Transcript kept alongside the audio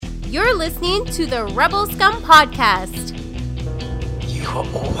You're listening to the Rebel Scum Podcast. You are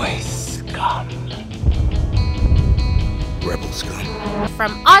always scum. Rebel Scum.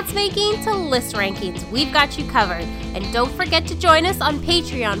 From odds making to list rankings, we've got you covered. And don't forget to join us on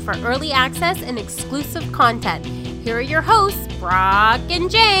Patreon for early access and exclusive content. Here are your hosts, Brock and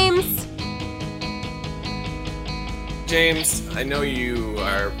James. James, I know you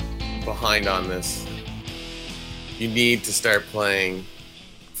are behind on this. You need to start playing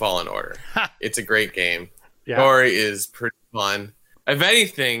Fallen Order. It's a great game. Yeah. Story is pretty fun. If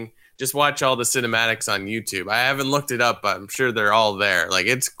anything, just watch all the cinematics on YouTube. I haven't looked it up, but I'm sure they're all there. Like,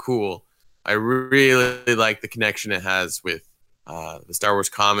 it's cool. I really like the connection it has with the Star Wars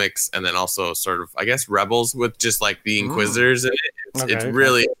comics, and then also sort of, I guess, Rebels with just like the Inquisitors in it. It's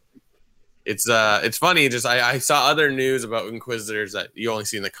really, it's funny. Just I saw other news about Inquisitors that you only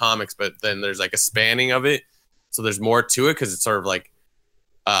see in the comics, but then there's like a spanning of it, so there's more to it because it's sort of like,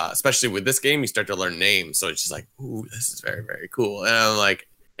 especially with this game, you start to learn names, so it's just like, ooh, this is very, very cool. And I'm like,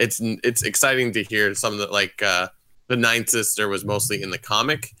 it's exciting to hear some of the, like, the Ninth Sister was mostly in the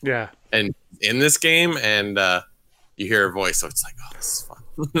comic, and in this game, and you hear her voice, so it's like, oh, this is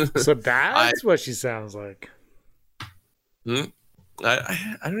fun. So that's what she sounds like. I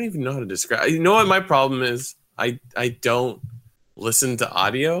don't even know how to describe. You know what my problem is? I don't listen to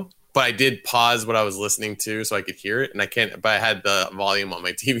audio. But I did pause what I was listening to so I could hear it, and I can't. But I had the volume on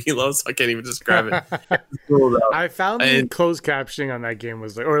my TV low, so I can't even describe it. I found the closed captioning on that game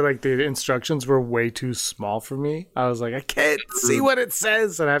was like the instructions were way too small for me. I was like, I can't see what it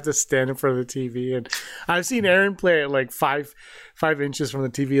says, and I have to stand in front of the TV. And I've seen Aaron play it like five inches from the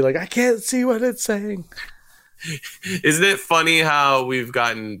TV, like I can't see what it's saying. Isn't it funny how we've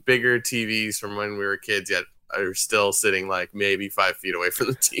gotten bigger TVs from when we were kids, yet are still sitting like maybe 5 feet away from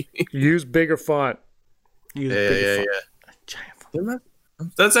the TV? Use bigger font. Yeah. Giant font.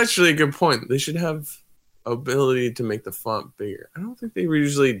 That's actually a good point. They should have ability to make the font bigger. I don't think they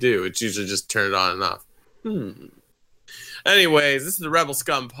usually do. It's usually just turn it on and off. Anyways, this is the Rebel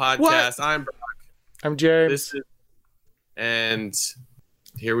Scum Podcast. What? I'm Brock. I'm James. And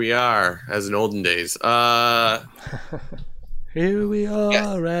here we are, as in olden days. Here we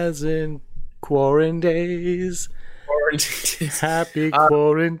are, as in quarantine days. Happy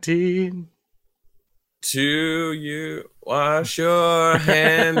quarantine. To you, wash your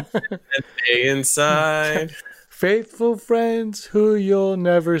hands and stay inside. Faithful friends who you'll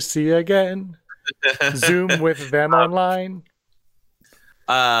never see again. Zoom with them online.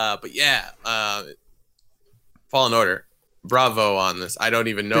 But yeah, Fallen Order. Bravo on this. I don't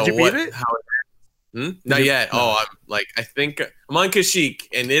even know Did you beat it? How it Not yet. No. I think I'm on Kashyyyk,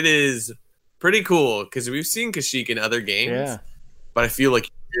 and it is pretty cool because we've seen Kashyyyk in other games, but I feel like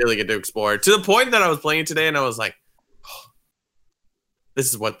you really get to explore it to the point that I was playing today, and I was like, oh, "This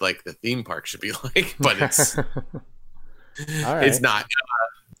is what like the theme park should be like," but it's it's not.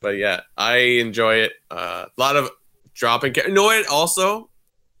 But yeah, I enjoy it. A lot of dropping. You know what? Also,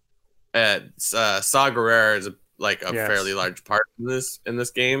 Saw Gerrera is a fairly large part in this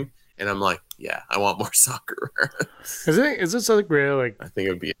game, and I'm like, yeah, I want more Saw Gerrera. Is it Saw Gerrera like? I think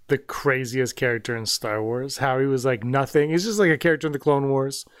it would be the craziest character in Star Wars. How he was like nothing. He's just like a character in the Clone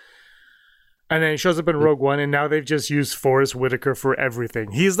Wars, and then he shows up in Rogue One, and now they've just used Forrest Whitaker for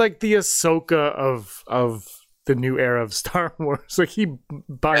everything. He's like the Ahsoka of the new era of Star Wars. Like he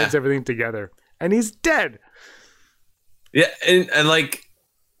binds everything together, and he's dead. Yeah, and like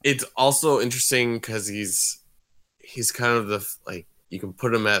it's also interesting because he's kind of the like. You can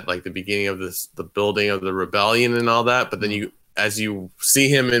put him at like the beginning of the building of the rebellion and all that, but then as you see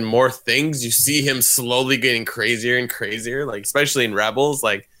him in more things, you see him slowly getting crazier and crazier, like especially in Rebels,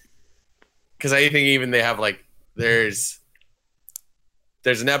 like because I think even they have like there's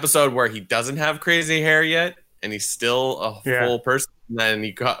an episode where he doesn't have crazy hair yet, and he's still a full person. And then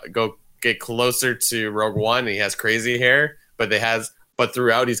you go get closer to Rogue One, and he has crazy hair, but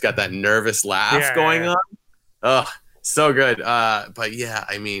throughout he's got that nervous laugh going on. Ugh. So good. But yeah,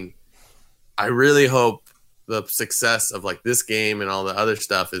 I mean, I really hope the success of like this game and all the other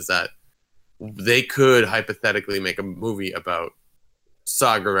stuff is that they could hypothetically make a movie about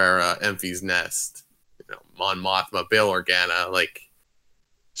Saw Gerrera, Enfys Nest, Mon Mothma, Bail Organa, like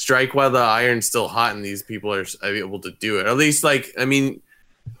strike while the iron's still hot, and these people are able to do it. At least, like, I mean,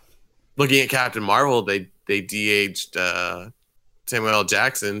 looking at Captain Marvel, they de-aged Samuel L.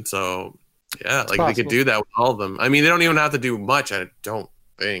 Jackson, so yeah, like they could do that with all of them. I mean, they don't even have to do much. I don't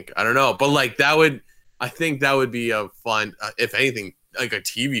know, but like I think that would be a fun, if anything, like a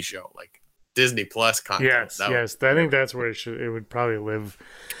TV show. Like Disney Plus content. Yes. I think that's where it would probably live.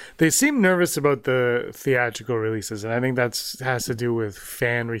 They seem nervous about the theatrical releases, and I think has to do with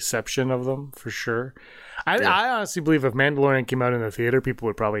fan reception of them for sure. I honestly believe if Mandalorian came out in the theater, people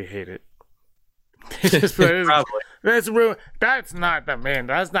would probably hate it. Probably. That's not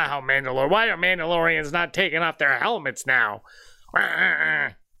That's not how Mandalorian. Why are Mandalorians not taking off their helmets now?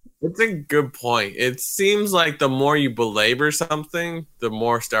 It's a good point. It seems like the more you belabor something, the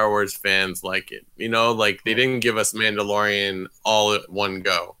more Star Wars fans like it. You know, like they didn't give us Mandalorian all at one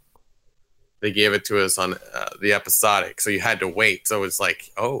go. They gave it to us on the episodic, so you had to wait. So it's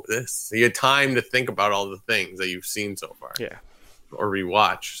like, so you had time to think about all the things that you've seen so far. Yeah. Or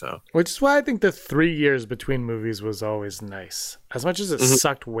rewatch. So, which is why I think the 3 years between movies was always nice. As much as it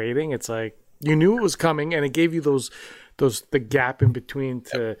sucked waiting, it's like you knew it was coming, and it gave you the gap in between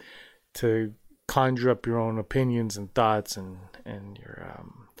to conjure up your own opinions and thoughts and your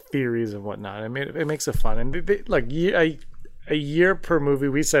theories and whatnot. I mean, it makes it fun. And a year per movie,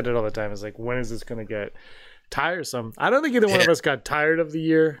 we said it all the time. It's like, when is this going to get tiresome? I don't think either one of us got tired of the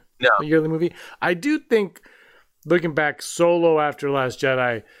yearly movie. I do think, looking back, Solo after Last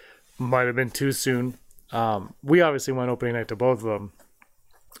Jedi might have been too soon. We obviously went opening night to both of them,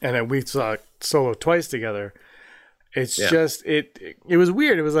 and then we saw Solo twice together. It's just it was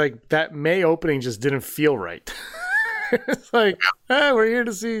weird. It was like that May opening just didn't feel right. It's like, we're here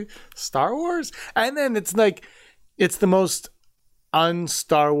to see Star Wars, and then it's like it's the most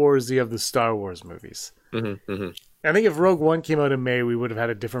un-Star Warsy of the Star Wars movies. Mm-hmm, mm-hmm. I think if Rogue One came out in May, we would have had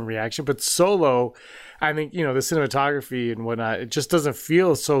a different reaction. But Solo, I think, the cinematography and whatnot, it just doesn't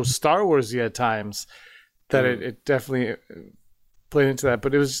feel so Star Warsy at times that it definitely played into that.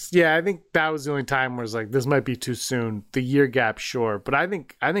 But it was, I think that was the only time where it's like, this might be too soon. The year gap, sure. But I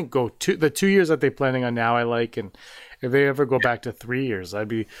think the 2 years that they're planning on now, I like. And if they ever go back to 3 years, I'd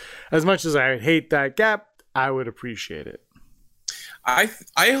be, as much as I hate that gap, I would appreciate it. I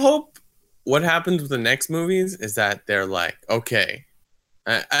hope what happens with the next movies is that they're like, okay,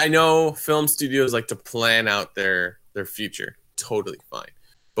 I know film studios like to plan out their future. Totally fine.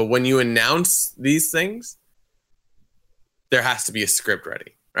 But when you announce these things, there has to be a script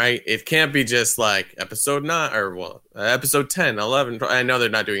ready, right? It can't be just like episode 9 or episode 10, 11. I know they're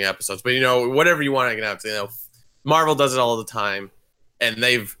not doing episodes, but whatever you want to have. Marvel does it all the time, and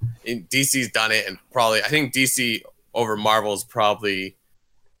DC's done it, and probably I think DC over Marvel's probably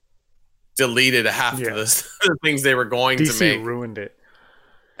deleted half of the things they were going to make. DC ruined it.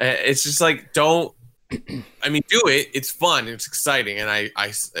 It's just like, don't. I mean, do it. It's fun. It's exciting, and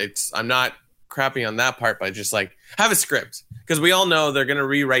I'm not crapping on that part, but just like have a script, because we all know they're gonna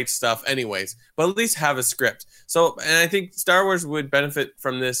rewrite stuff anyways. But at least have a script. So, and I think Star Wars would benefit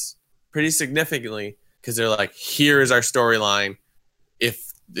from this pretty significantly, because they're like, here is our storyline.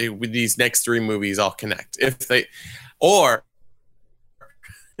 If with these next 3 movies all connect, or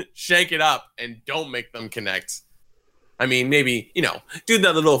shake it up and don't make them connect. I mean, maybe, do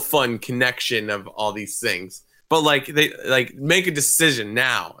that little fun connection of all these things, but make a decision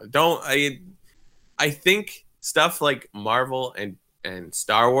now. I think stuff like Marvel and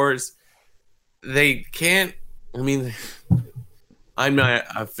Star Wars, they can't. I mean, I'm not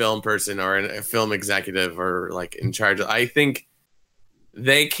a film person or a film executive or like in charge. I think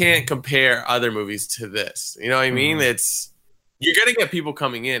they can't compare other movies to this. You know what I mean? You're going to get people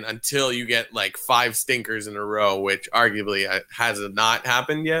coming in until you get like 5 stinkers in a row, which arguably has not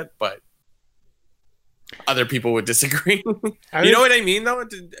happened yet, but other people would disagree. You know what I mean, though?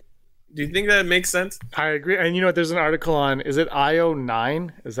 Do you think that makes sense? I agree. And you know what? There's an article on, is it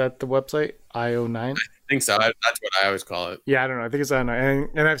IO9? Is that the website? IO9? I think so. That's what I always call it. Yeah, I don't know. I think it's IO9.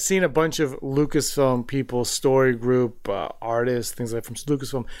 And I've seen a bunch of Lucasfilm people, story group, artists, things like that from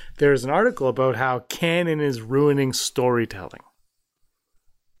Lucasfilm. There's an article about how canon is ruining storytelling.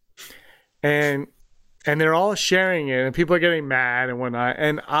 And they're all sharing it, and people are getting mad and whatnot.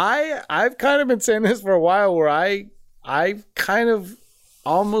 And I've kind of been saying this for a while, where I kind of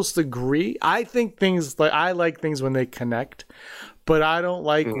almost agree. I think I like things when they connect, but I don't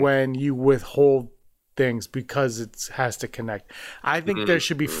like when you withhold things because it has to connect. I think there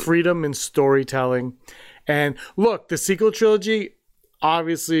should be freedom in storytelling. And look, the sequel trilogy,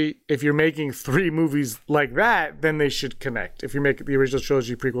 obviously, if you're making 3 movies like that, then they should connect. If you make the original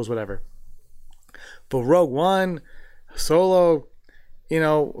trilogy, prequels, whatever. But Rogue One, Solo,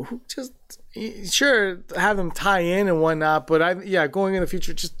 just sure have them tie in and whatnot. But going in the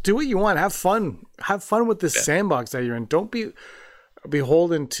future, just do what you want. Have fun. Have fun with this sandbox that you're in. Don't be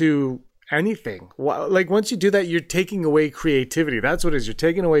beholden to anything. Like, once you do that, you're taking away creativity. That's what it is. You're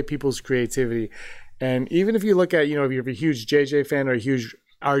taking away people's creativity. And even if you look at, if you're a huge JJ fan or a huge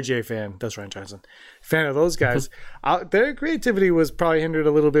RJ fan, that's Ryan Johnson, fan of those guys. Their creativity was probably hindered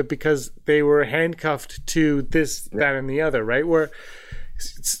a little bit because they were handcuffed to this, that, and the other, right? Where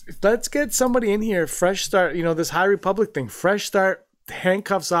let's get somebody in here, fresh start, this High Republic thing, fresh start,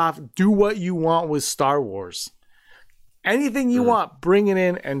 handcuffs off, do what you want with Star Wars. Anything you want, bring it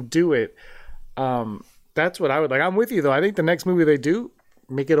in and do it. That's what I would like. I'm with you, though. I think the next movie they do,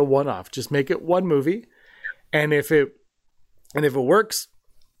 make it a one-off. Just make it one movie. And if it works,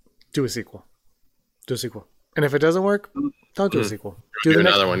 do a sequel. Do a sequel. And if it doesn't work, don't do a sequel. Do the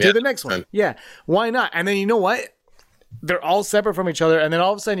next one. Do the next one. Yeah. Why not? And then you know what? They're all separate from each other. And then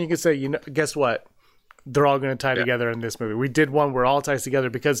all of a sudden you can say, guess what? They're all going to tie together in this movie. We did one where all ties together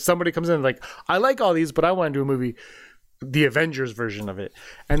because somebody comes in and like, I like all these, but I want to do a movie, the Avengers version of it.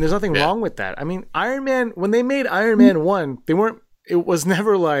 And there's nothing wrong with that. I mean, Iron Man, when they made Iron Man 1, it was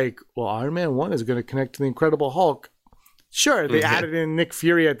never like, well, Iron Man 1 is going to connect to the Incredible Hulk. Sure, they added in Nick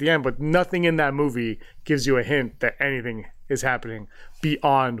Fury at the end, but nothing in that movie gives you a hint that anything is happening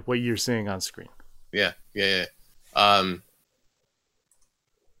beyond what you're seeing on screen. Yeah.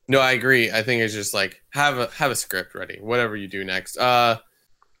 No, I agree. I think it's just like have a script ready, whatever you do next. Though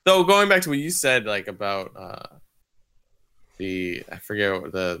going back to what you said, like about I forget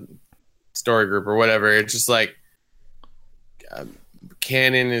what the story group or whatever. It's just like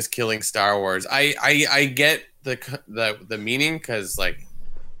canon is killing Star Wars. I get the meaning because like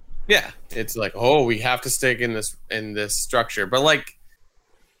it's like, oh, we have to stick in this structure, but like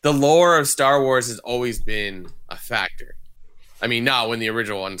the lore of Star Wars has always been a factor. I mean, not when the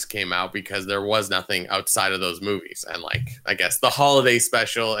original ones came out because there was nothing outside of those movies, and like I guess the holiday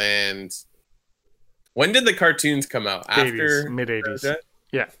special. And when did the cartoons come out? After mid-80s.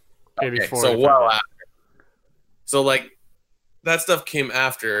 Yeah, 84. Okay, so well after. So like that stuff came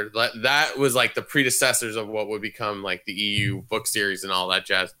after. That was like the predecessors of what would become like the EU book series and all that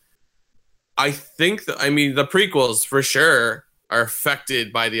jazz. I think the prequels for sure are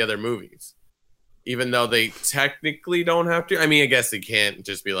affected by the other movies, even though they technically don't have to. I mean, I guess they can't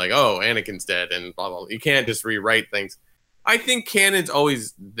just be like, oh, Anakin's dead and blah, blah, blah. You can't just rewrite things. I think canon's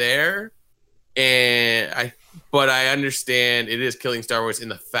always there, but I understand it is killing Star Wars in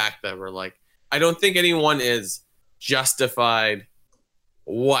the fact that we're like, I don't think anyone is justified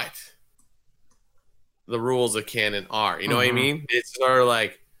what the rules of canon are. You know what I mean? It's sort of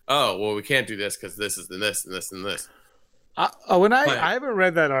like, oh, well, we can't do this because this is and this and this and this. I haven't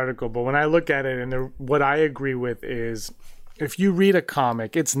read that article, but when I look at it, and what I agree with is, if you read a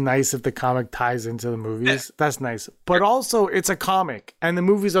comic, it's nice if the comic ties into the movies. That's nice, but also it's a comic, and the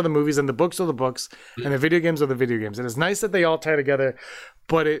movies are the movies, and the books are the books, and the video games are the video games. And it's nice that they all tie together,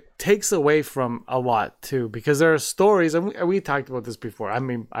 but it takes away from a lot too, because there are stories, and we talked about this before. I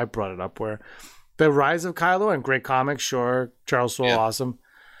mean, I brought it up where the Rise of Kylo and great comic, sure, Charles Soule, awesome,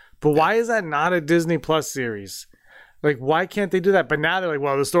 but why is that not a Disney Plus series? Like, why can't they do that? But now they're like,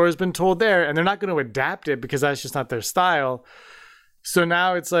 well, the story's been told there, and they're not going to adapt it because that's just not their style. So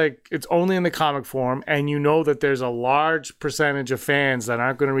now it's like, it's only in the comic form, and you know that there's a large percentage of fans that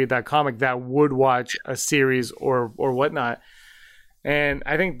aren't going to read that comic that would watch a series or whatnot. And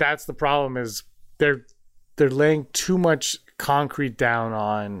I think that's the problem, is they're laying too much concrete down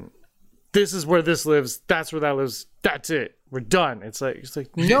on, this is where this lives, that's where that lives, that's it, we're done. It's like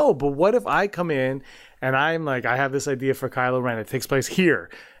no, but what if I come in and I'm like, I have this idea for Kylo Ren, it takes place here,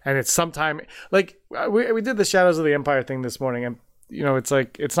 and it's sometime, like we did the Shadows of the Empire thing this morning, and it's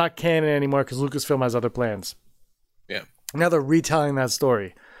like, it's not canon anymore because Lucasfilm has other plans. Yeah, now they're retelling that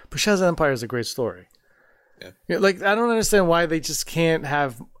story, but Shadows of the Empire is a great story. Yeah, like I don't understand why they just can't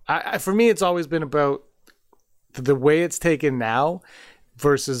have. For me, it's always been about the way it's taken now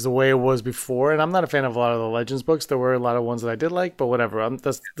versus the way it was before. And I'm not a fan of a lot of the Legends books. There were a lot of ones that I did like, but whatever.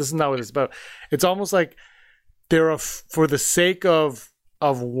 This is not what it's about. It's almost like they're for the sake of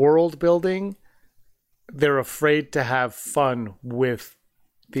world building, they're afraid to have fun with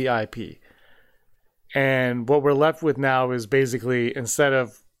the IP. And what we're left with now is basically, instead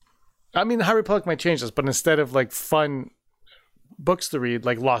of, I mean, High Republic might change this, but instead of like fun books to read,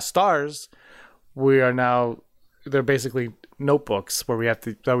 like Lost Stars, they're basically notebooks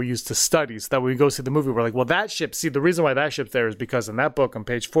that we use to study, so that when we go see the movie, we're like, well, that ship, see, the reason why that ship's there is because in that book, on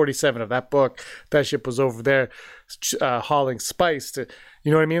page 47 of that book, that ship was over there hauling spice to,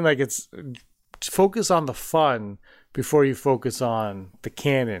 you know what I mean? Like, it's focus on the fun before you focus on the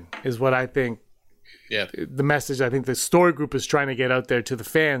canon is what I think. Yeah, the message I think the story group is trying to get out there to the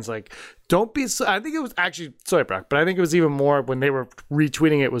fans, like, don't be so, I think it was actually, sorry Brock, but I think it was even more when they were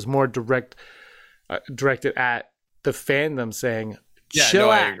retweeting it, was more directed at the fandom, saying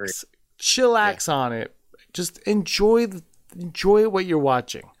chillax on it, just enjoy enjoy what you're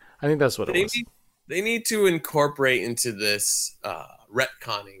watching. I think that's what it was. They need to incorporate into this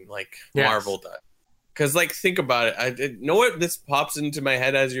retconning like Marvel does. Because, like, think about it. I know what this pops into my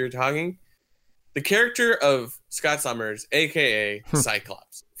head as you're talking. The character of Scott Summers, a.k.a.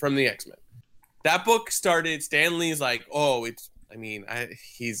 Cyclops, from the X-Men. That book started, Stan Lee's like, it's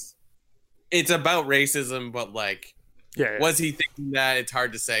about racism, but, like, was he thinking that? It's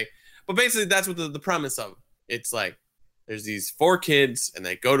hard to say. But basically, that's what the premise of it. It's like, there's these 4 kids, and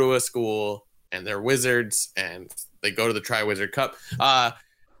they go to a school, and they're wizards, and they go to the Triwizard Cup.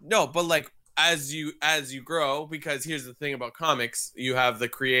 No, but, like, as you grow, because here's the thing about comics, you have the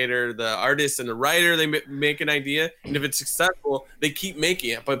creator, the artist, and the writer. They make an idea, and if it's successful, they keep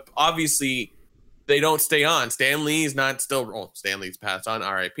making it. But obviously, they don't stay on. Stan Lee's not still. Oh, Stan Lee's passed on,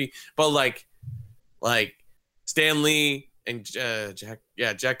 R.I.P. But like Stan Lee and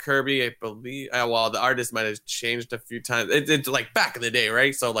Jack Kirby, I believe. Well, the artist might have changed a few times. It's like back in the day,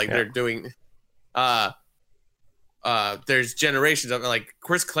 right? So like they're doing. There's generations of, like,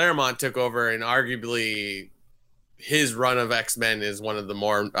 Chris Claremont took over, and arguably his run of X-Men is one of the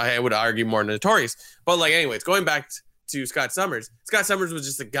more, I would argue, more notorious. But, like, anyways, going back to Scott Summers. Scott Summers was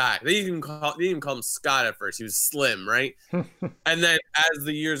just a guy. They didn't even call him Scott at first. He was Slim, right? And then as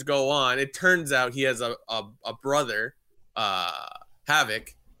the years go on, it turns out he has a brother,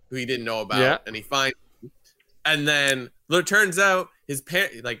 Havoc, who he didn't know about, and he finds him. And then it turns out his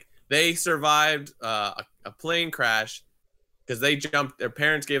parents, like, they survived a plane crash because their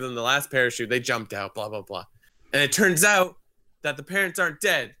parents gave them the last parachute. They jumped out, blah, blah, blah. And it turns out that the parents aren't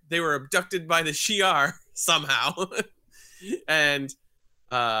dead. They were abducted by the Shi'ar somehow. And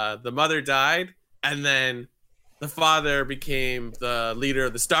the mother died. And then the father became the leader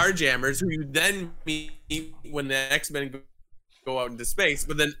of the Starjammers, who you then meet when the X-Men go out into space.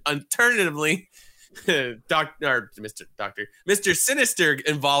 But then alternatively, Mr. Sinister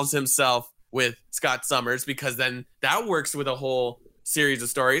involves himself with Scott Summers, because then that works with a whole series of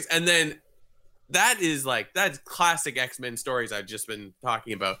stories. And then that's classic X-Men stories I've just been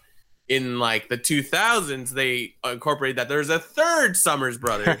talking about. In like the 2000s, they incorporated that there's a third Summers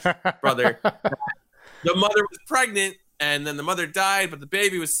brother. The mother was pregnant, and then the mother died, but the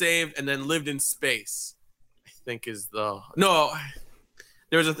baby was saved and then lived in space. I think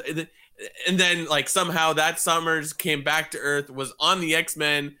and then, like, somehow that Summers came back to Earth, was on the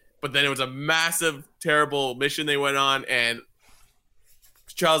X-Men, but then it was a massive, terrible mission they went on, and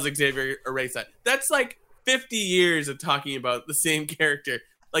Charles Xavier erased that. That's like 50 years of talking about the same character.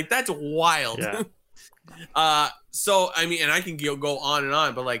 Like, that's wild. Yeah. So, I mean, and I can go on and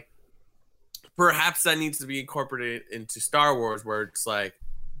on, but, like, perhaps that needs to be incorporated into Star Wars, where it's like,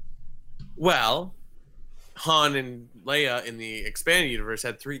 well, Han and Leia in the expanded universe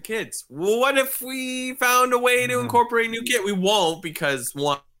had 3 kids. Well, what if we found a way to incorporate a new kid? We won't, because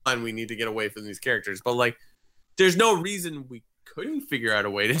one, we need to get away from these characters. But, like, there's no reason we couldn't figure out a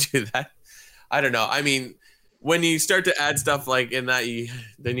way to do that. I don't know. I mean, when you start to add stuff like in that,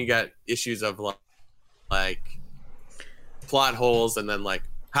 then you got issues of like plot holes, and then like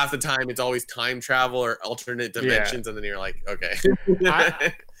half the time it's always time travel or alternate dimensions, and then you're like, okay.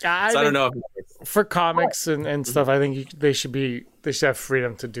 I don't know. For comics and stuff, I think they should have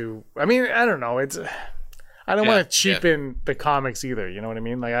freedom to do. I mean, I don't know. I don't want to cheapen the comics either. You know what I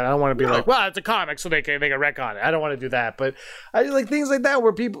mean? Like, I don't want to be like, well, it's a comic, so they can retcon it. I don't want to do that. But I like things like that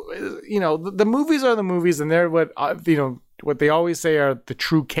where people, the movies are the movies, and they're what they always say are the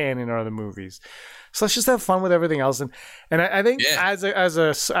true canon are the movies. So let's just have fun with everything else. And I think as a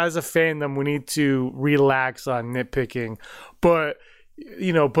fandom, we need to relax on nitpicking. But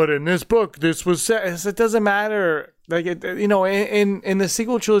in this book, this was set. It doesn't matter. Like, in the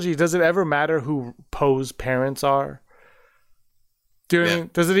sequel trilogy, does it ever matter who Poe's parents are? Do you know what I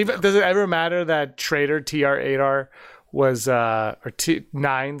mean? Does it ever matter that traitor TR-8R was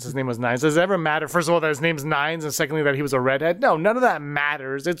Nines? His name was Nines. Does it ever matter? First of all, that his name's Nines, and secondly, that he was a redhead. No, none of that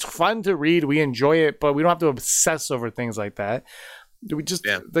matters. It's fun to read. We enjoy it, but we don't have to obsess over things like that. We just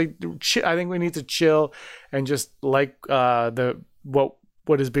I think we need to chill and just like what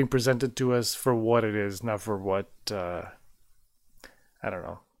is being presented to us for what it is, not for what I don't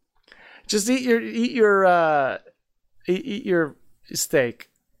know. Just eat your steak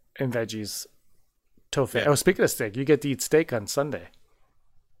and veggies. Tofu. Yeah. Oh, speaking of steak, you get to eat steak on Sunday.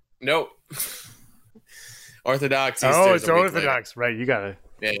 No. Orthodox. Oh, it's Orthodox, right? You got it.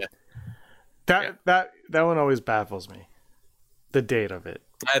 Yeah. That one always baffles me. The date of it.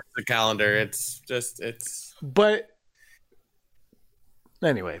 That's the calendar. It's. But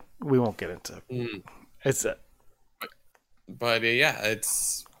anyway, we won't get into it. It's. But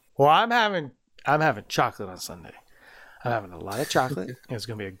it's. Well, I'm having chocolate on Sunday. I'm having a lot of chocolate, and it's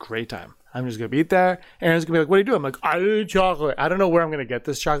going to be a great time. I'm just going to be there. Aaron's going to be like, what are you doing? I'm like, I need chocolate. I don't know where I'm going to get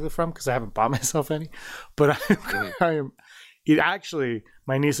this chocolate from because I haven't bought myself any. But I am. It actually,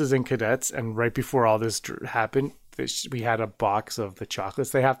 my niece is in cadets, and right before all this happened, we had a box of the chocolates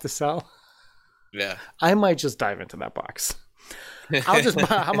they have to sell. Yeah. I might just dive into that box. I'll just buy.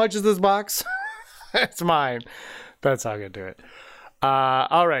 How much is this box? It's mine. That's how I'm going to do it.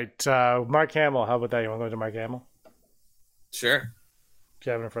 All right. Mark Hamill. How about that? You want to go to Mark Hamill? Sure. Do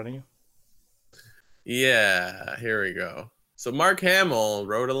you have it in front of you? Yeah, here we go. So Mark Hamill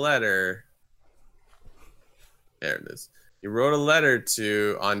wrote a letter. There it is. He wrote a letter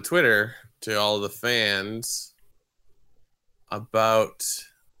on Twitter to all the fans about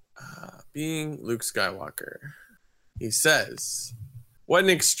being Luke Skywalker. He says, "What an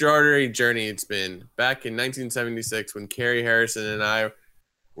extraordinary journey it's been. Back in 1976, when Carrie Harrison and I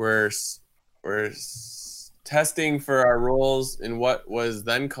were testing for our roles in what was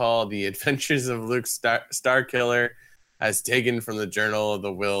then called The Adventures of Luke Starkiller, as taken from the Journal of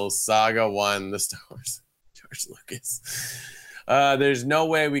the Wills, Saga 1, The Star Wars, George Lucas. There's no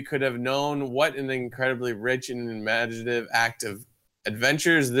way we could have known what an incredibly rich and imaginative act of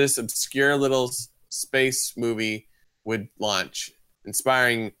adventures this obscure little space movie would launch,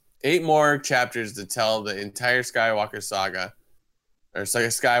 inspiring 8 more chapters to tell the entire Skywalker saga, or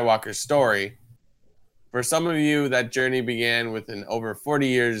Skywalker story. For some of you, that journey began within over 40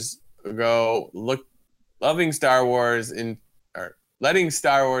 years ago, inviting Star Wars into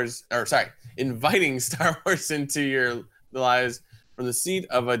your lives from the seat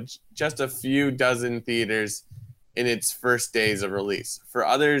of just a few dozen theaters in its first days of release. For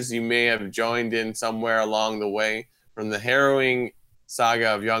others, you may have joined in somewhere along the way, from the harrowing saga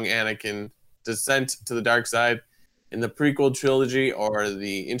of young Anakin, descent to the dark side in the prequel trilogy, or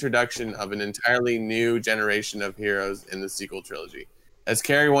the introduction of an entirely new generation of heroes in the sequel trilogy. As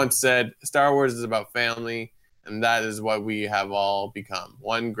Carrie once said, Star Wars is about family, and that is what we have all become.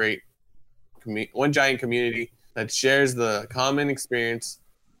 One giant community that shares the common experience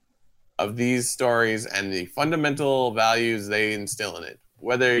of these stories and the fundamental values they instill in it.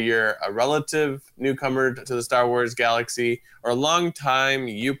 Whether you're a relative newcomer to the Star Wars galaxy or a longtime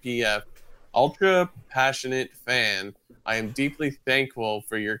UPF ultra passionate fan, I am deeply thankful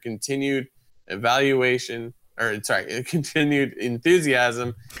for your continued continued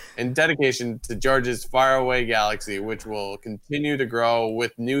enthusiasm and dedication to George's faraway galaxy, which will continue to grow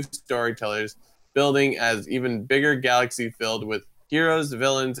with new storytellers, building as even bigger galaxy filled with heroes,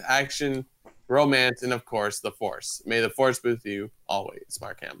 villains, action, romance, and of course, the Force. May the Force be with you always,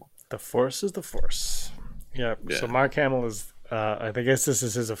 Mark Hamill. The Force is the Force. Yeah. So Mark Hamill is, I guess this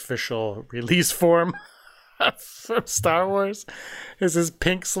is his official release form from Star Wars. Is his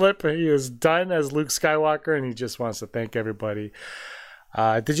pink slip. He is done as Luke Skywalker, and he just wants to thank everybody.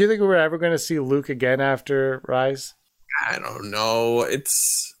 Did you think we were ever going to see Luke again after Rise? I don't know.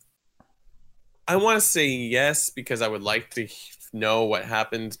 I want to say yes, because I would like to know what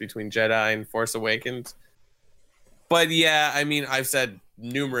happens between Jedi and Force Awakens. But yeah, I mean, I've said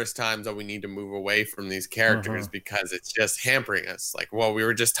numerous times that we need to move away from these characters because it's just hampering us. Like, well, we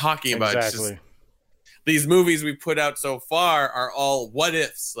were just talking about exactly. These movies we put out so far are all what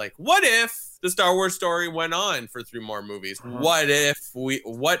ifs. Like, what if the Star Wars story went on for 3 more movies? What if we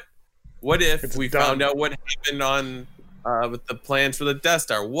found out what happened on with the plans for the Death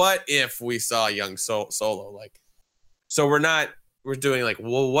Star? What if we saw young Solo? Like, so we're doing like,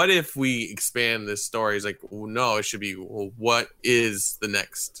 well, what if we expand this story? It's like, well, no, it should be, well, what is the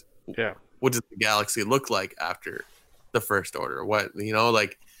next? Yeah. What does the galaxy look like after the First Order? What,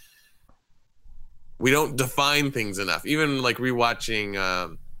 like, we don't define things enough. Even like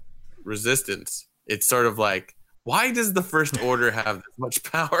rewatching Resistance, it's sort of like, why does the First Order have this much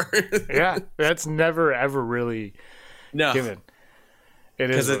power? Yeah, that's never ever really given. It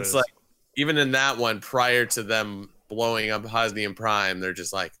is, because it's like, even in that one, prior to them blowing up Hosnian Prime, they're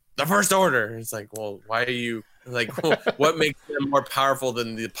just like, the First Order. It's like, well, why are you like, what makes them more powerful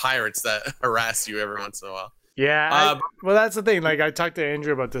than the pirates that harass you every once in a while? Yeah, well, that's the thing. Like, I talked to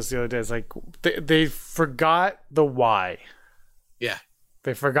Andrew about this the other day. It's like they forgot the why. Yeah,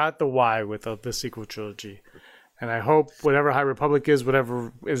 they forgot the why with the sequel trilogy, and I hope whatever High Republic is,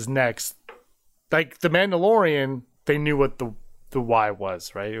 whatever is next, like the Mandalorian, they knew what the why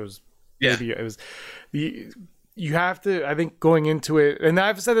was, right? It was you have to. I think going into it, and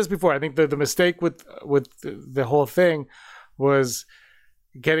I've said this before. I think the mistake with the whole thing was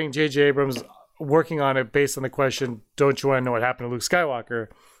getting J.J. Abrams working on it based on the question, don't you want to know what happened to Luke Skywalker?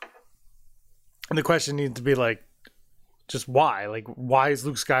 And the question needs to be like, just why? Like, why is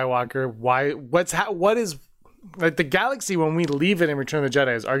Luke Skywalker? What is like the galaxy when we leave it in Return of the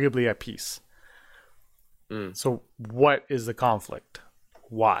Jedi is arguably at peace. So what is the conflict?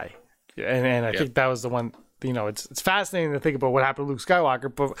 Why? And I think that was the one. You know, it's fascinating to think about what happened to Luke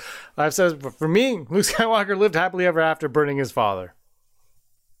Skywalker. But I've said, for me, Luke Skywalker lived happily ever after burning his father.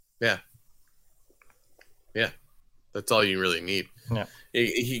 Yeah. That's all you really need. Yeah.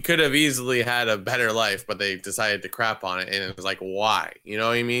 He could have easily had a better life, but they decided to crap on it, and it was like, why? You know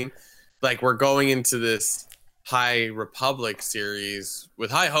what I mean? Like, we're going into this High Republic series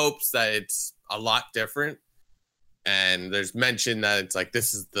with high hopes that it's a lot different, and there's mention that it's like,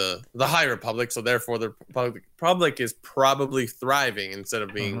 this is the High Republic, so therefore the Republic is probably thriving instead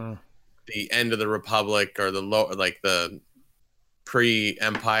of being the end of the Republic or the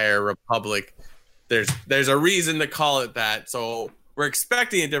pre-Empire Republic. There's a reason to call it that, so we're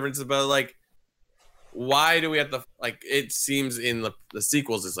expecting a difference, but like, why do we have to, like, it seems in the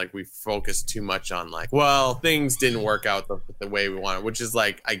sequels is like we focus too much on like, well, things didn't work out the way we wanted, which is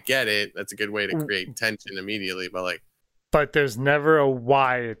like, I get it, that's a good way to create tension immediately, but there's never a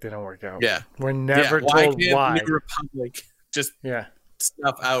why it didn't work out. Yeah, we're never told why. New Republic just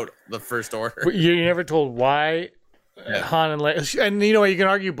stuff out the First Order. You're never told why Han and Leia, and you know what, you can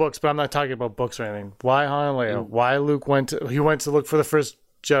argue books, but I'm not talking about books or anything. Why Han and Leia? Why Luke went to look for the first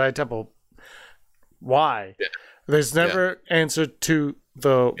Jedi Temple? Why? There's never answer to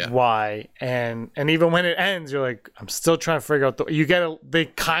the why, and even when it ends, you're like, I'm still trying to figure out they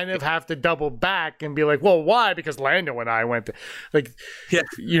kind of have to double back and be like, well, why? Because Lando and I went to, like,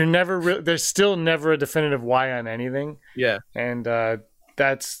 you're never there's still never a definitive why on anything. And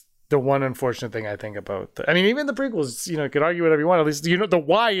that's the one unfortunate thing I think about. I mean, even the prequels, you know, you could argue whatever you want. At least, you know, the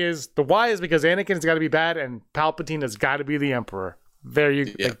why is because Anakin's got to be bad and Palpatine has got to be the Emperor.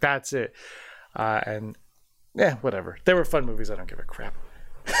 Like, that's it. And whatever. They were fun movies. I don't give a crap.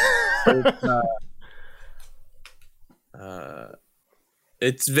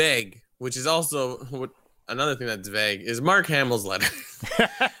 It's vague, which is also another thing that's vague is Mark Hamill's letter.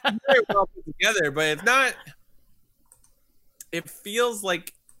 Very well put together, but it's not. It feels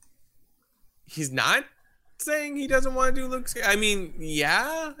like he's not saying he doesn't want to do Luke. I mean,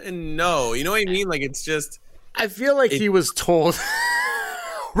 yeah and no. You know what I mean? Like, it's just. I feel like he was told,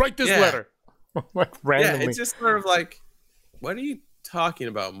 write this letter. Like, randomly. Yeah, it's just sort of like, what are you talking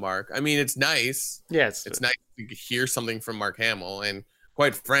about, Mark? I mean, it's nice. Yeah, it's nice to hear something from Mark Hamill, and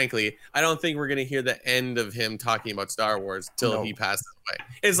quite frankly, I don't think we're going to hear the end of him talking about Star Wars till he passes away.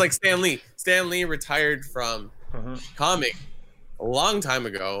 It's like Stan Lee. Stan Lee retired from comic a long time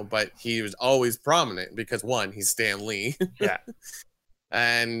ago, but he was always prominent because, one, he's Stan Lee. Yeah.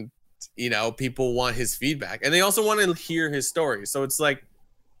 And, you know, people want his feedback, and they also want to hear his story. So it's like,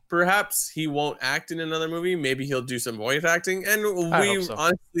 perhaps he won't act in another movie. Maybe he'll do some voice acting. And we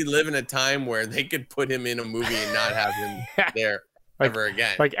honestly live in a time where they could put him in a movie and not have him there ever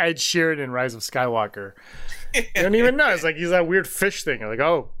again. Like Ed Sheeran in Rise of Skywalker. You don't even know. It's like he's that weird fish thing. You're like,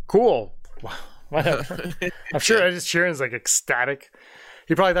 oh, cool. Whatever. I'm sure Ed Sheeran's like ecstatic.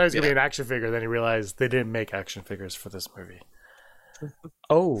 He probably thought he was going to be an action figure. Then he realized they didn't make action figures for this movie.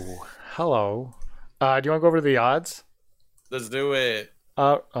 Oh, hello. Do you want to go over to the odds? Let's do it.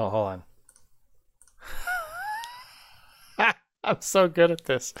 Oh, hold on. I'm so good at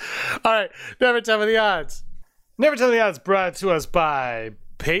this. All right, Never Tell Me the Odds. Never Tell Me the Odds brought to us by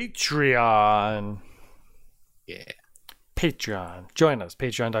Patreon. Yeah. Patreon. Join us.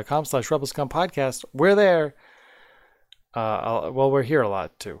 Patreon.com/RebelScumPodcast. We're there. Well, we're here a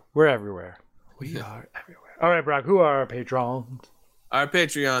lot, too. We're everywhere. We are everywhere. All right, Brock, who are our patrons? Our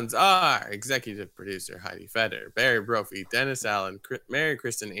Patreons are executive producer Heidi Feder, Barry Brophy, Dennis Allen, Mary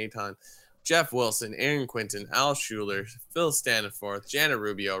Kristen Aton, Jeff Wilson, Aaron Quinton, Al Schuler, Phil Staniforth, Jana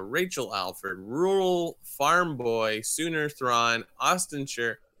Rubio, Rachel Alford, Rural Farm Boy, Sooner Thrawn, Austin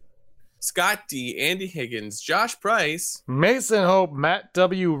Scher, Scott D, Andy Higgins, Josh Price, Mason Hope, Matt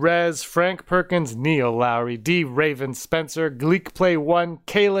W. Rez, Frank Perkins, Neil Lowry, D. Raven Spencer, Gleek Play 1,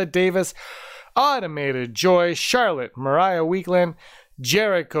 Kayla Davis, Automated Joy, Charlotte, Mariah Weekland,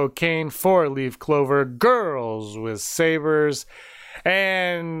 Jericho Kane, 4-Leaf Clover, Girls with Sabers,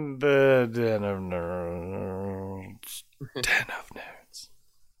 and the Den of Nerds. Den of Nerds.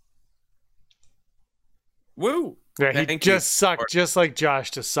 Woo! Yeah, he just sucked, just like Josh,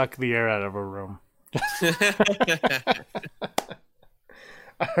 to suck the air out of a room.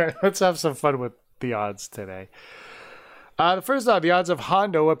 All right, let's have some fun with the odds today. The first odd, the odds of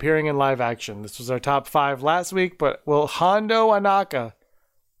Hondo appearing in live action. This was our top 5 last week, but will Hondo Ohnaka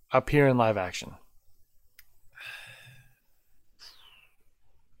appear in live action?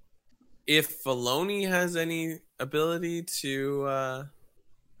 If Filoni has any ability to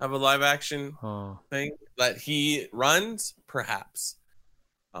have a live action Oh. thing that he runs, perhaps.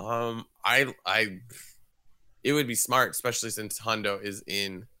 I it would be smart, especially since Hondo is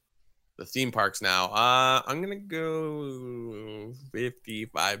in the theme parks now. I'm gonna go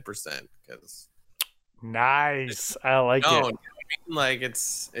 55% because Nice. I like no, it. like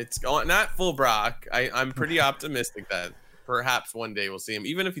it's going not full Brock. I'm pretty optimistic that perhaps one day we'll see him,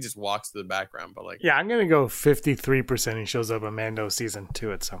 even if he just walks to the background. But like, Yeah, I'm gonna go 53%. He shows up in Mando season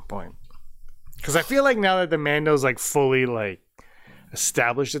 2 at some point. Because I feel like now that the Mando's like fully like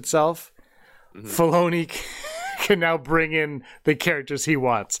established itself, Filoni can now bring in the characters he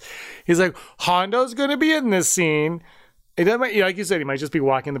wants. He's like, Hondo's gonna be in this scene. It doesn't, like you said, he might just be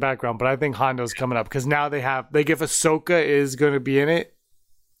walking in the background, but I think Hondo's coming up because now if Ahsoka is going to be in it,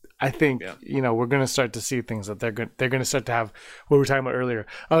 I think we're going to start to see things that they're going to start to have what we were talking about earlier,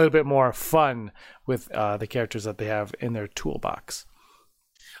 a little bit more fun with the characters that they have in their toolbox.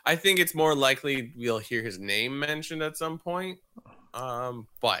 I think it's more likely we'll hear his name mentioned at some point.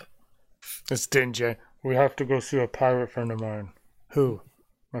 But it's Din Djarin. We have to go see a pirate friend of mine. Who?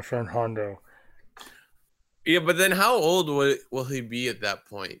 My friend Hondo. Yeah, but then how old will he be at that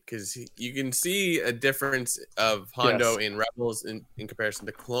point? Because you can see a difference of Hondo in Rebels in comparison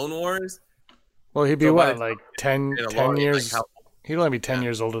to Clone Wars. Well, he'd be like 10 years. Like he'd only be 10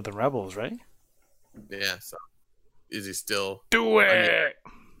 years older than Rebels, right? Yeah, so is he still... Do it!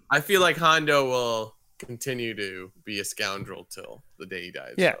 I feel like Hondo will continue to be a scoundrel till the day he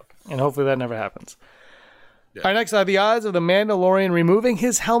dies. Yeah, so. And hopefully that never happens. Yeah. All right, next, the odds of the Mandalorian removing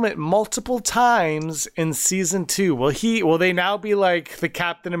his helmet multiple times in season 2. Will they now be like the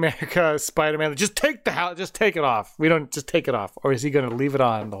Captain America, Spider-Man? Just take it off. We don't just take it off, or is he going to leave it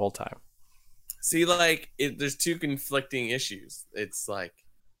on the whole time? See, like there's two conflicting issues. It's like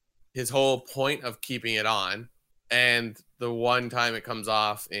his whole point of keeping it on, and the one time it comes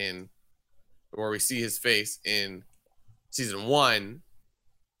off where we see his face in season 1.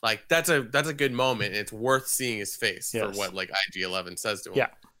 Like that's a good moment. And it's worth seeing his face for what like IG-11 says to him. Yeah.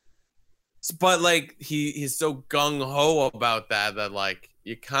 But like he's so gung ho about that like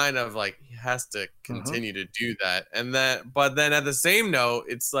you kind of like he has to continue to do that. But then at the same note,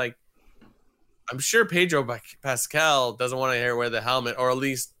 it's like I'm sure Pedro Pascal doesn't want to wear the helmet, or at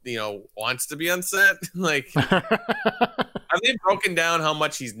least wants to be on set. Like, have they broken down how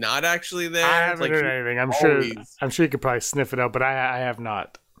much he's not actually there? I haven't heard anything. I'm sure you could probably sniff it out, but I have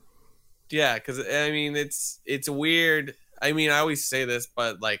not. Yeah, because I mean it's weird. I mean, I always say this,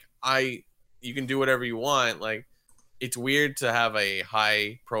 but like you can do whatever you want. Like it's weird to have a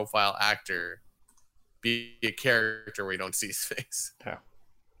high profile actor be a character where you don't see his face. Yeah,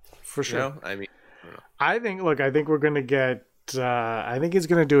 for sure. I mean, I think we're gonna get. I think he's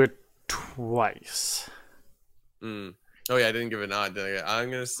gonna do it twice. Oh yeah, I didn't give a nod.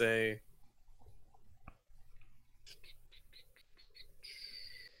 I'm gonna say.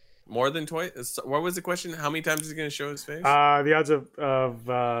 More than twice? What was the question? How many times is he going to show his face? The odds of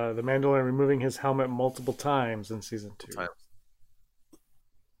the Mandalorian removing his helmet multiple times in season 2.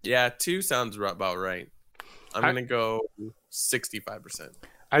 Yeah, 2 sounds about right. I'm going to go 65%.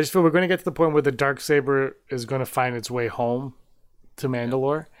 I just feel we're going to get to the point where the Darksaber is going to find its way home to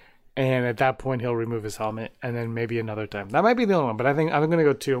Mandalore. And at that point, he'll remove his helmet. And then maybe another time. That might be the only one. But I think I'm going to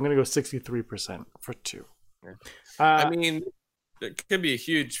go 2. I'm going to go 63% for 2. I mean... It could be a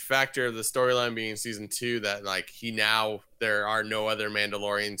huge factor of the storyline being in season 2 that like there are no other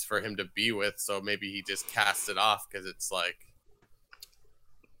Mandalorians for him to be with, so maybe he just casts it off because it's like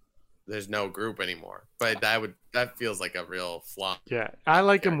there's no group anymore. But that feels like a real flaw. Yeah, I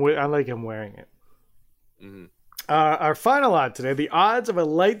like him. I like him wearing it. Mm-hmm. Our final odd today: the odds of a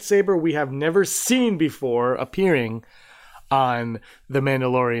lightsaber we have never seen before appearing on The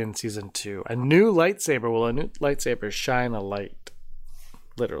Mandalorian season 2. A new lightsaber. Will a new lightsaber shine a light?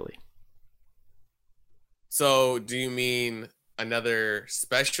 Literally. So, do you mean another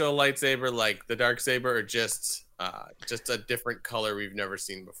special lightsaber like the Darksaber, or just a different color we've never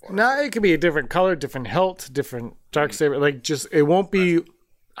seen before? No, it could be a different color, different hilt, different Darksaber. Like, just it won't be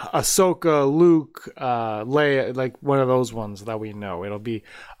Ahsoka, Luke, Leia, like one of those ones that we know. It'll be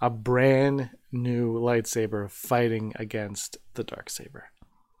a brand new lightsaber fighting against the Darksaber.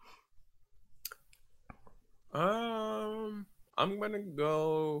 I'm gonna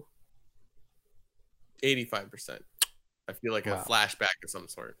go 85%. I feel like a flashback of some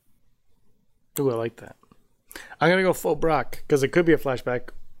sort. Ooh, I like that. I'm gonna go full Brock because it could be a flashback.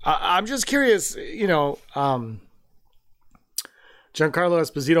 I'm just curious, Giancarlo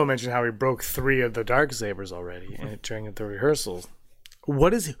Esposito mentioned how he broke 3 of the Darksabers already during the rehearsals.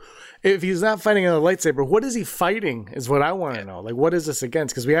 What is he? If he's not fighting a lightsaber, what is he fighting? Is what I want to know. Like, what is this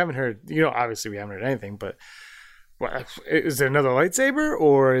against? Because we haven't heard. Obviously we haven't heard anything. But is it another lightsaber,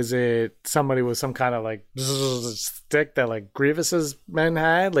 or is it somebody with some kind of like stick that like Grievous's men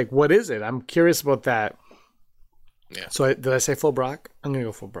had? Like, what is it? I'm curious about that. Yeah. So did I say full Brock? I'm gonna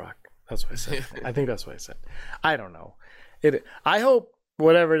go full Brock. That's what I said. I think that's what I said. I don't know. I hope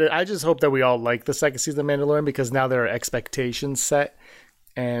whatever it is. I just hope that we all like the second season of Mandalorian because now there are expectations set,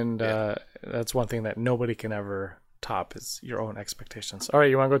 and that's one thing that nobody can ever top is your own expectations. All right,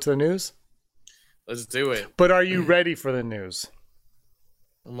 you want to go to the news? Let's do it. But are you ready for the news?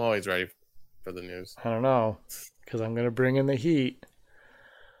 I'm always ready for the news. I don't know because I'm gonna bring in the heat.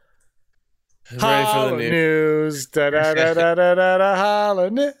 I'm ready for the news. Da da da da da da da. Hollow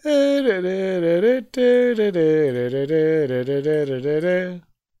news.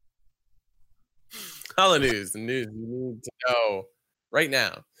 Hollow news, the news you need to know right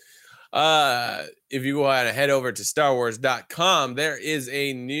now. If you go ahead and head over to StarWars.com, there is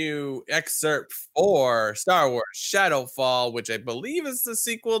a new excerpt for Star Wars Shadowfall, which I believe is the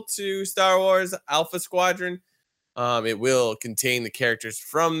sequel to Star Wars Alpha Squadron. It will contain the characters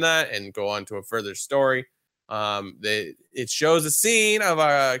from that and go on to a further story. It shows a scene of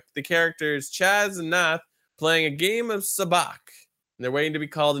the characters Chaz and Nath playing a game of Sabacc. And they're waiting to be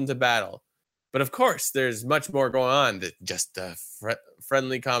called into battle. But of course, there's much more going on than just a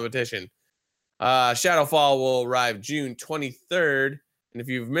friendly competition. Shadowfall will arrive June 23rd. And if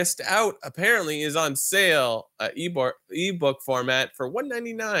you've missed out, apparently is on sale, ebook format for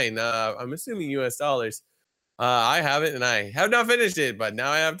 $1.99. I'm assuming US dollars. I have it, and I have not finished it, but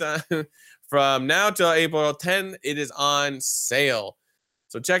now I have time. From now till April 10th, it is on sale.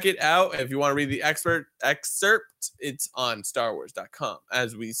 So check it out. If you want to read the excerpt, it's on StarWars.com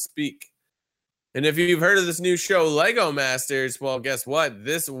as we speak. And if you've heard of this new show, Lego Masters, well, guess what?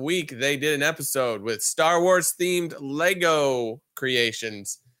 This week, they did an episode with Star Wars-themed Lego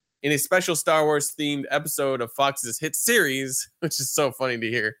creations in a special Star Wars-themed episode of Fox's hit series, which is so funny to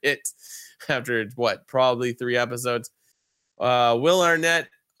hear hit after, probably 3 episodes. Will Arnett,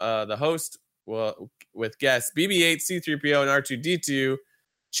 the host, with guests BB-8, C-3PO, and R2-D2,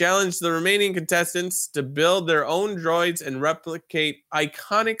 challenged the remaining contestants to build their own droids and replicate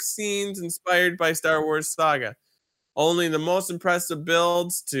iconic scenes inspired by Star Wars saga. Only the most impressive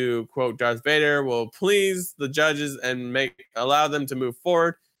builds, to quote Darth Vader, will please the judges and allow them to move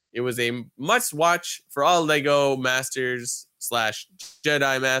forward. It was a must-watch for all Lego Masters /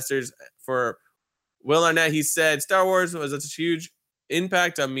 Jedi Masters. For Will Arnett, he said, Star Wars was a huge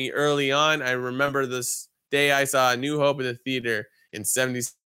impact on me early on. I remember this day I saw A New Hope in the theater in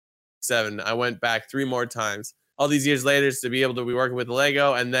 77. I went back 3 more times. All these years later, to be able to be working with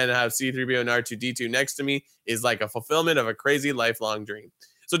Lego and then have C-3PO and R2-D2 next to me is like a fulfillment of a crazy lifelong dream.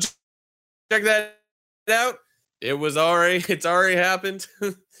 So check that out. It's already happened.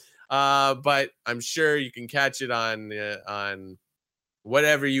 But I'm sure you can catch it on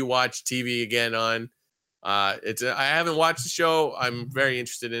whatever you watch TV again on. I haven't watched the show. I'm very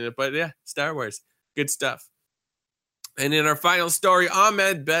interested in it, but yeah, Star Wars, good stuff. And in our final story,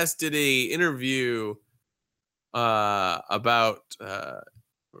 Ahmed Best did a interview about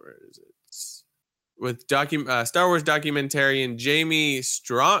where is it? With Star Wars documentarian Jamie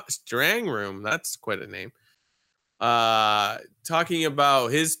Strangroom. That's quite a name. Talking about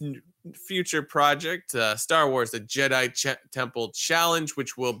his future project, Star Wars: The Jedi Temple Challenge,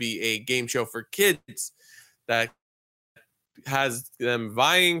 which will be a game show for kids that has them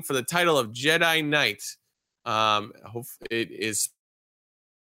vying for the title of Jedi Knight. It is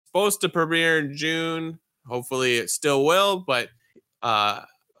supposed to premiere in June. Hopefully it still will, but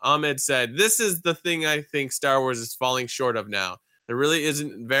Ahmed said, this is the thing I think Star Wars is falling short of now. There really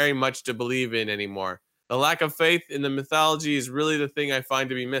isn't very much to believe in anymore. The lack of faith in the mythology is really the thing I find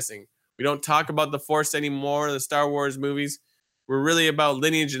to be missing. We don't talk about the Force anymore in the Star Wars movies. We're really about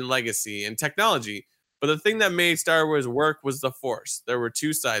lineage and legacy and technology. But the thing that made Star Wars work was the Force. There were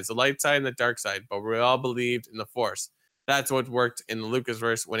 2 sides, the light side and the dark side, but we all believed in the Force. That's what worked in the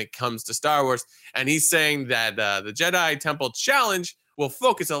Lucasverse when it comes to Star Wars. And he's saying that the Jedi Temple Challenge will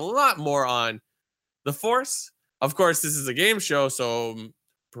focus a lot more on the Force. Of course, this is a game show, so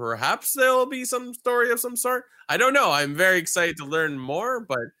perhaps there will be some story of some sort. I don't know. I'm very excited to learn more,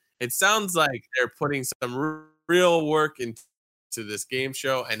 but it sounds like they're putting some real work into this game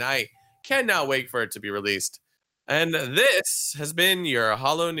show, and I cannot wait for it to be released. And this has been your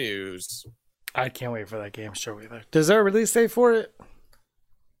Hollow News. I can't wait for that game show either. Does there a release date for it?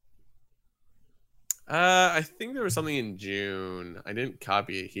 I think there was something in June. I didn't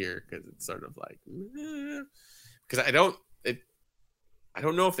copy it here because it's sort of like, because I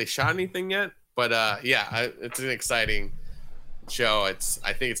don't know if they shot anything yet, but it's an exciting show. I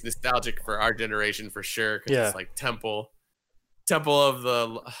think it's nostalgic for our generation for sure, because it's like Temple of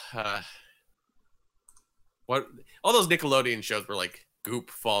the what all those Nickelodeon shows were like goop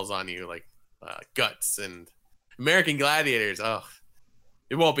falls on you, like Guts and American Gladiators. Oh,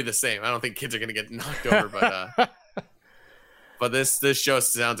 it won't be the same. I don't think kids are gonna get knocked over, but this show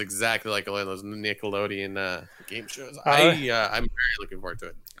sounds exactly like one of those Nickelodeon game shows. I'm very looking forward to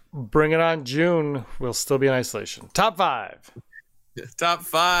it. Bring it on, June. We'll still be in isolation. Top 5. Top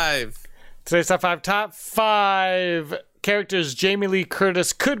 5. Today's top 5. Top 5 characters Jamie Lee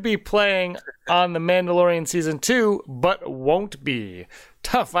Curtis could be playing on The Mandalorian Season 2, but won't be.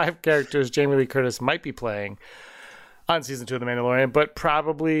 Top 5 characters Jamie Lee Curtis might be playing on Season 2 of The Mandalorian, but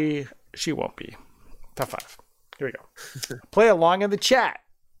probably she won't be. Top 5. Here we go. Play along in the chat.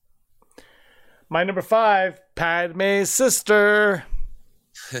 My number 5, Padme's sister.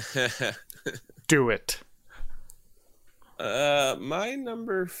 Do it. My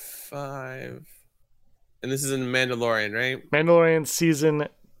number 5, and this is in Mandalorian, right? Mandalorian Season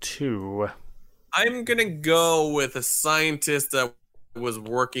 2. I'm gonna go with a scientist that was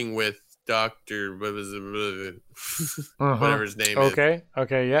working with Dr. Whatever his name is. Okay,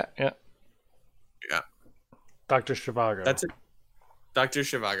 yeah. Yeah. Dr. Zhivago. That's it. Dr.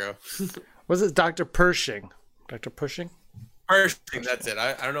 Zhivago. Was it Dr. Pershing? Dr. Pershing? Pershing, that's it.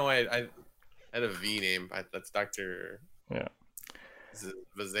 I don't know why I had a V name. That's Dr. Yeah. Is it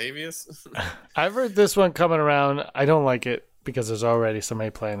Vazavius? I've heard this one coming around. I don't like it because there's already somebody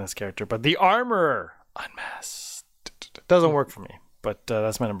playing this character. But the Armorer Unmasked doesn't work for me. But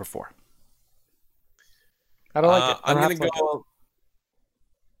that's my number 4. I don't like it.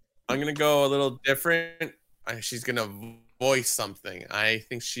 I'm gonna go a little different. She's gonna voice something. I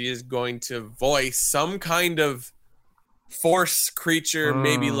think she is going to voice some kind of force creature,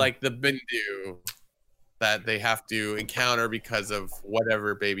 maybe like the Bendu, that they have to encounter because of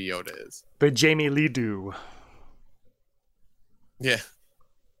whatever Baby Yoda is. The Jamie Lee do. Yeah.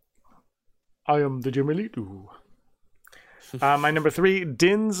 I am the Jamie Lee do. My number 3,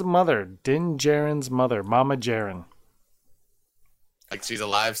 Din's mother. Din Djarin's mother. Mama Djarin. Like she's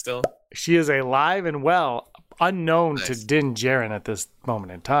alive still? She is alive and well, unknown to Din Djarin at this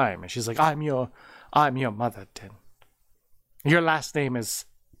moment in time. And she's like, I'm your mother, Din. Your last name is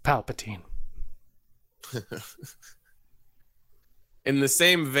Palpatine. In the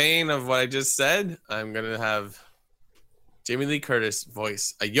same vein of what I just said, I'm going to have Jamie Lee Curtis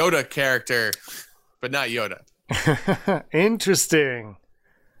voice a Yoda character, but not Yoda. Interesting.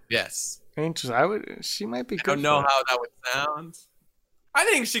 Yes. Interesting. She might be good. I don't know how that would sound. I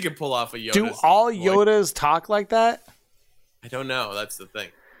think she could pull off a Yoda. Do all Yodas talk like that? I don't know. That's the thing.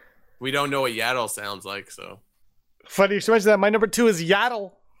 We don't know what Yaddle sounds like, so. Funny you should mention that. My number 2 is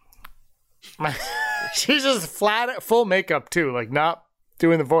Yaddle. She's just full makeup too, like not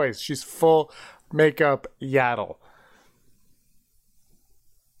doing the voice. She's full makeup Yaddle.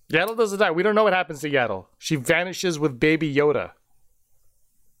 Yaddle doesn't die. We don't know what happens to Yaddle. She vanishes with Baby Yoda.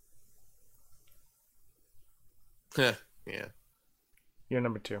 Yeah. You're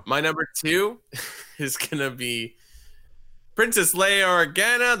number 2. My number 2 is gonna be Princess Leia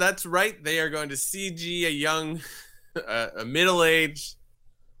Organa. That's right. They are going to CG a young, a middle-aged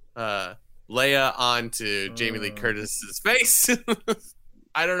Leia onto Jamie Lee Curtis's face.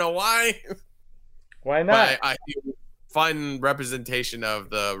 I don't know why. Why not? But I feel fun representation of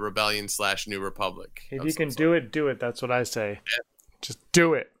the Rebellion / New Republic. If you can do it, do it. That's what I say. Yeah. Just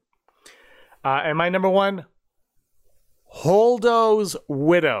do it. And my number 1, Holdo's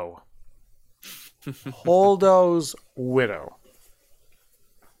widow. Holdo's widow.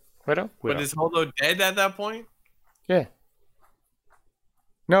 Widow? But is Holdo dead at that point? Yeah.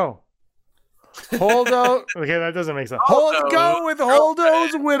 No. Holdo. Okay, that doesn't make sense. Go with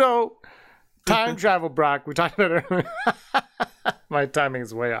Holdo's widow. Time travel, Brock. We talked about it earlier. My timing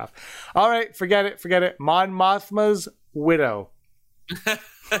is way off. All right, forget it. Mon Mothma's widow.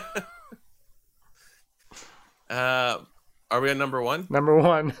 Are we on number 1? Number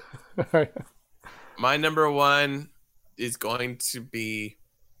 1. My number 1 is going to be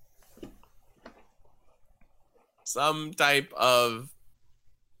some type of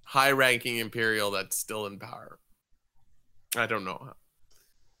high-ranking Imperial that's still in power. I don't know.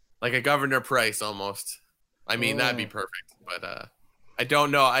 Like a Governor Price, almost. I mean, that'd be perfect. But I don't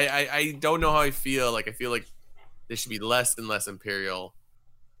know. I don't know how I feel. Like, I feel like there should be less and less Imperial.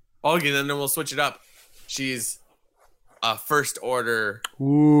 Okay, then we'll switch it up. She's a First Order.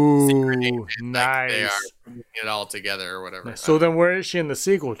 Ooh, nice. Like they are putting it all together or whatever. So then where is she in the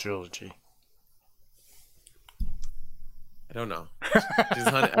sequel trilogy? I don't know. She's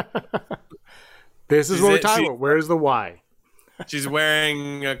hunting. This is what we're talking about. Where's the why? She's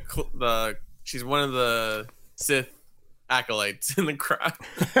wearing she's one of the Sith acolytes in the crowd.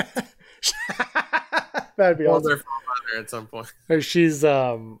 That'd be awesome. Their father at some point. She's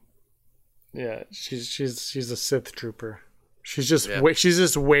she's a Sith trooper. She's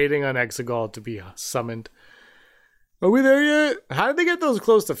just waiting on Exegol to be summoned. Are we there yet? How did they get those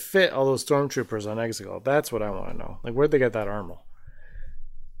clothes to fit all those stormtroopers on Exegol? That's what I want to know. Like, where'd they get that armor?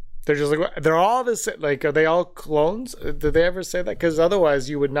 They're just like, they're all the same. Like, are they all clones? Did they ever say that? Because otherwise,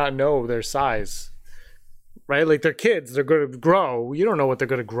 you would not know their size, right? Like, they're kids. They're going to grow. You don't know what they're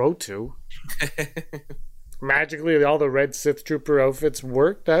going to grow to. Magically, all the red Sith Trooper outfits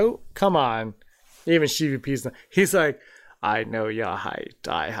worked out? Come on. Even CVP's not. He's like, I know your height.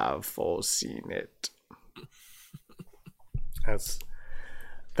 I have foreseen it. That's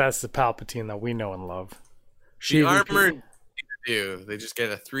the Palpatine that we know and love. The armor they just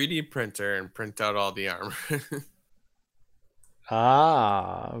get a 3D printer and print out all the armor.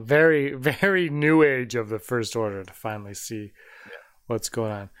 Very, very new age of the First Order to finally see what's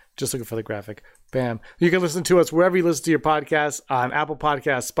going on. Just looking for the graphic. Bam. You can listen to us wherever you listen to your podcasts, on Apple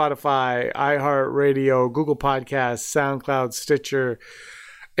Podcasts, Spotify, iHeartRadio, Google Podcasts, SoundCloud, Stitcher.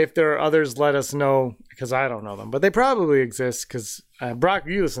 If there are others, let us know, because I don't know them. But they probably exist, because Brock,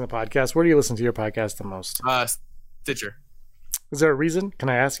 you listen to podcasts. Where do you listen to your podcast the most? Stitcher. Is there a reason? Can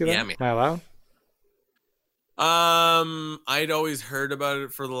I ask you that? Yeah, man. Am I allowed? I'd always heard about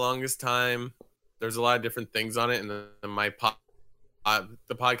it for the longest time. There's a lot of different things on it, and then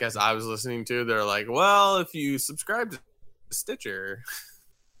the podcast I was listening to, they're like, well, if you subscribe to Stitcher,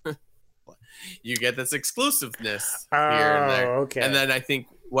 you get this exclusiveness here and there. Okay. And then I think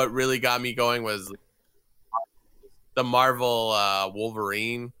what really got me going was the Marvel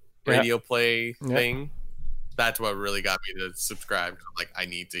Wolverine radio play thing. That's what really got me to subscribe. I'm like, I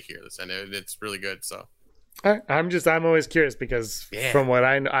need to hear this, and it's really good. So I'm always curious, because from what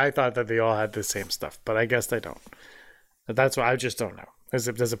I thought that they all had the same stuff, but I guess they don't. That's why I just don't know. Does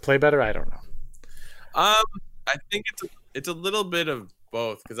it play better? I don't know. I think it's a little bit of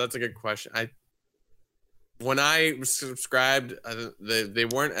both, because that's a good question. When I subscribed, they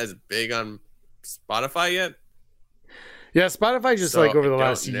weren't as big on Spotify yet. Yeah, Spotify just like over the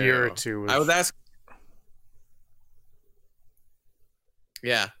last year or two. I was asking.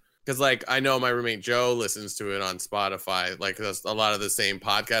 Yeah, because like I know my roommate Joe listens to it on Spotify. Like that's a lot of the same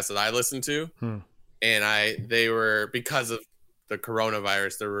podcasts that I listen to, and they were, because of the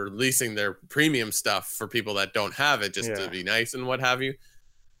coronavirus, they're releasing their premium stuff for people that don't have it, just to be nice and what have you.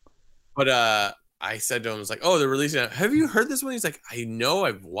 But I said to him, I was like, "Oh, they're releasing it. Have you heard this one?" He's like, "I know.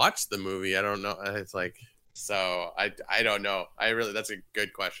 I've watched the movie. I don't know." And it's like, so I don't know. That's a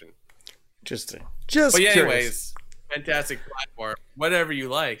good question. Interesting. But yeah, anyways. Fantastic platform. Whatever you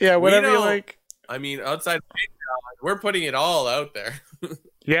like. Yeah, whatever you like. I mean, outside of Patreon, we're putting it all out there.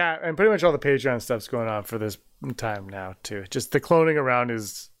 Yeah, and pretty much all the Patreon stuff's going on for this time now too. Just the cloning around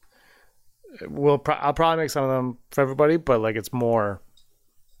is. I'll probably make some of them for everybody, but like it's more.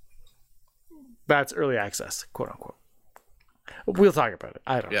 That's early access, quote unquote. We'll talk about it.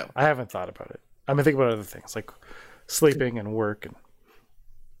 I don't know. I haven't thought about it. I'm gonna think about other things like sleeping and work. And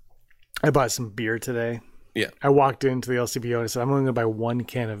I bought some beer today. Yeah. I walked into the LCBO and I said, I'm only going to buy one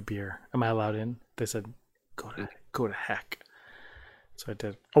can of beer. Am I allowed in? They said, go to heck. So I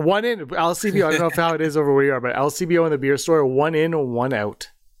did. A one in, LCBO, I don't know how it is over where you are, but LCBO in the beer store, one in, one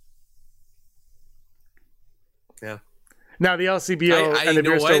out. Yeah. Now the LCBO and the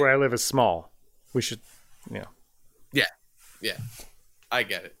beer store where I live is small. We should, Yeah. I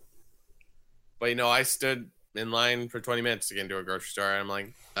get it. But I stood in line for 20 minutes to get into a grocery store, and I'm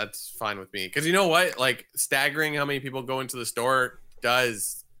like, that's fine with me, because you know what, like staggering how many people go into the store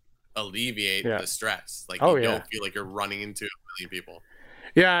does alleviate the stress. Like you don't feel like you're running into a million people.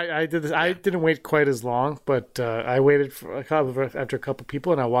 I did this. I didn't wait quite as long, but I waited after a couple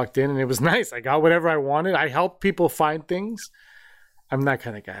people, and I walked in, and it was nice. I got whatever I wanted. I helped people find things. I'm that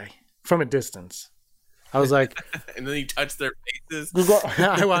kind of guy. From a distance, I was like, and then you touch their faces.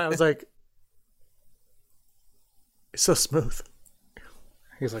 I was like, it's so smooth.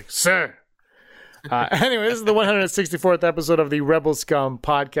 He's like, sir. Anyway, this is the 164th episode of the Rebel Scum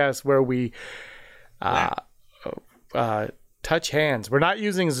podcast, where we touch hands. We're not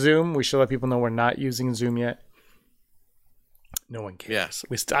using Zoom. We should let people know we're not using Zoom yet. No one cares.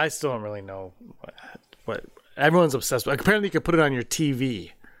 Yeah. I still don't really know what everyone's obsessed with. Like, apparently, you can put it on your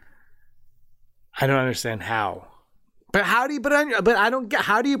TV. I don't understand how. But how do you put it on your? But I don't get.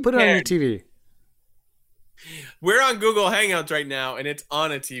 How do you put it on your TV? We're on Google Hangouts right now, and it's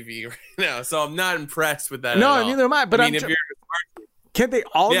on a TV right now, so I'm not impressed with that. No, at all. neither am I. But I mean, if you're can't they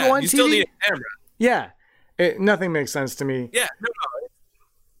all go on you TV? still need a camera. Yeah, nothing makes sense to me. Yeah, no,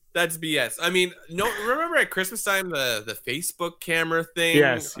 that's BS. I mean, no. Remember at Christmas time the Facebook camera thing?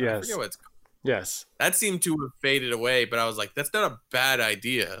 Yes. I forget what it's called. Yes. That seemed to have faded away, but I was like, that's not a bad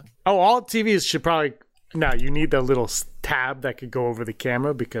idea. Oh, all TVs should probably. No, you need that little tab that could go over the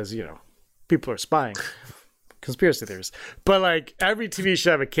camera because people are spying. Conspiracy theories. But like every TV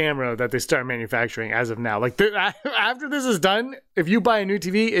should have a camera that they start manufacturing as of now. Like after this is done, if you buy a new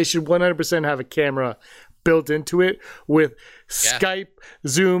TV, it should 100% have a camera built into it with Skype,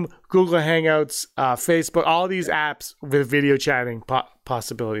 Zoom, Google Hangouts, Facebook, all these apps with video chatting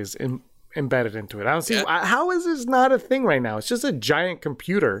possibilities embedded into it. I don't see how is this not a thing right now. It's just a giant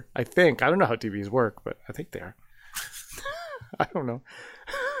computer, I think. I don't know how TVs work, but I think they are. I don't know.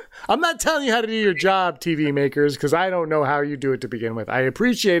 I'm not telling you how to do your job, TV makers, because I don't know how you do it to begin with. I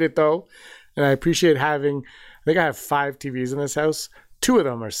appreciate it, though, and I appreciate having... I think I have 5 TVs in this house. 2 of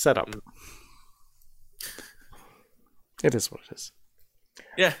them are set up. It is what it is.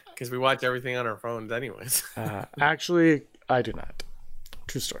 Yeah, because we watch everything on our phones anyways. Actually, I do not.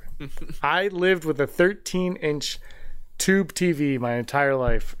 True story. I lived with a 13-inch tube TV my entire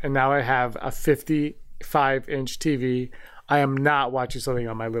life, and now I have a 55-inch TV. I am not watching something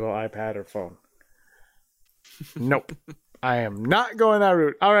on my little iPad or phone. Nope. I am not going that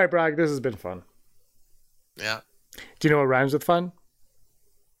route. All right, Brock, this has been fun. Yeah. Do you know what rhymes with fun?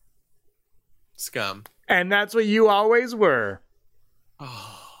 Scum. And that's what you always were.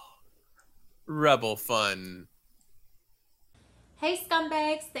 Oh, rebel fun. Hey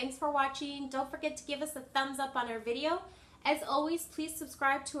scumbags, thanks for watching. Don't forget to give us a thumbs up on our video. As always, please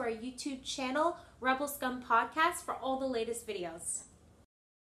subscribe to our YouTube channel, Rebel Scum Podcast, for all the latest videos.